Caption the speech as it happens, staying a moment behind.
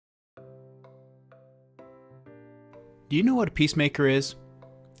Do you know what a peacemaker is?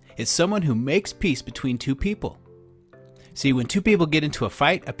 It's someone who makes peace between two people. See, when two people get into a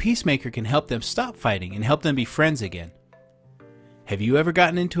fight, a peacemaker can help them stop fighting and help them be friends again. Have you ever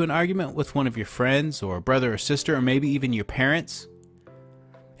gotten into an argument with one of your friends, or a brother or sister, or maybe even your parents?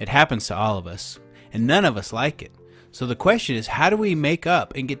 It happens to all of us, and none of us like it. So the question is, how do we make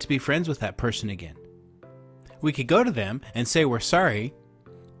up and get to be friends with that person again? We could go to them and say we're sorry,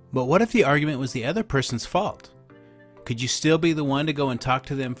 but what if the argument was the other person's fault? Could you still be the one to go and talk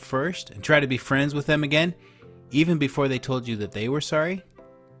to them first and try to be friends with them again, even before they told you that they were sorry?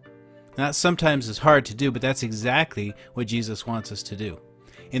 Now, that sometimes is hard to do, but that's exactly what Jesus wants us to do.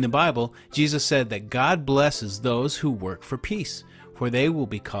 In the Bible, Jesus said that God blesses those who work for peace, for they will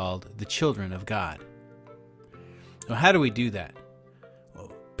be called the children of God. Now, how do we do that?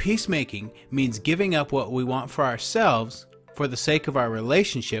 Well, peacemaking means giving up what we want for ourselves for the sake of our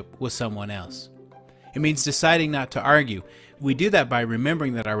relationship with someone else. It means deciding not to argue. We do that by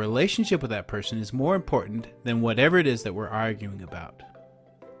remembering that our relationship with that person is more important than whatever it is that we're arguing about.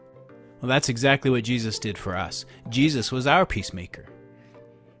 Well, that's exactly what Jesus did for us. Jesus was our peacemaker.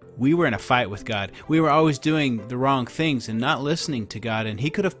 We were in a fight with God. We were always doing the wrong things and not listening to God, and He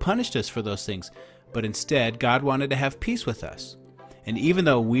could have punished us for those things. But instead, God wanted to have peace with us. And even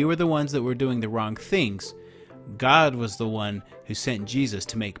though we were the ones that were doing the wrong things, God was the one who sent Jesus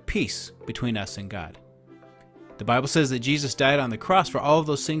to make peace between us and God. The Bible says that Jesus died on the cross for all of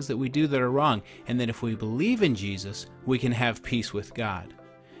those things that we do that are wrong, and that if we believe in Jesus, we can have peace with God.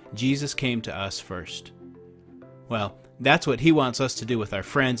 Jesus came to us first. Well, that's what He wants us to do with our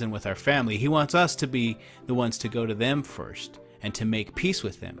friends and with our family. He wants us to be the ones to go to them first and to make peace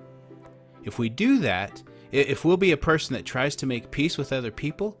with them. If we do that, if we'll be a person that tries to make peace with other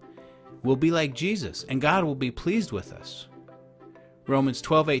people, we'll be like Jesus, and God will be pleased with us. Romans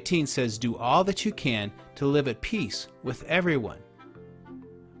 12:18 says, "Do all that you can to live at peace with everyone."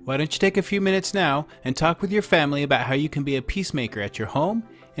 Why don't you take a few minutes now and talk with your family about how you can be a peacemaker at your home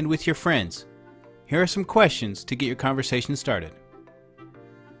and with your friends? Here are some questions to get your conversation started.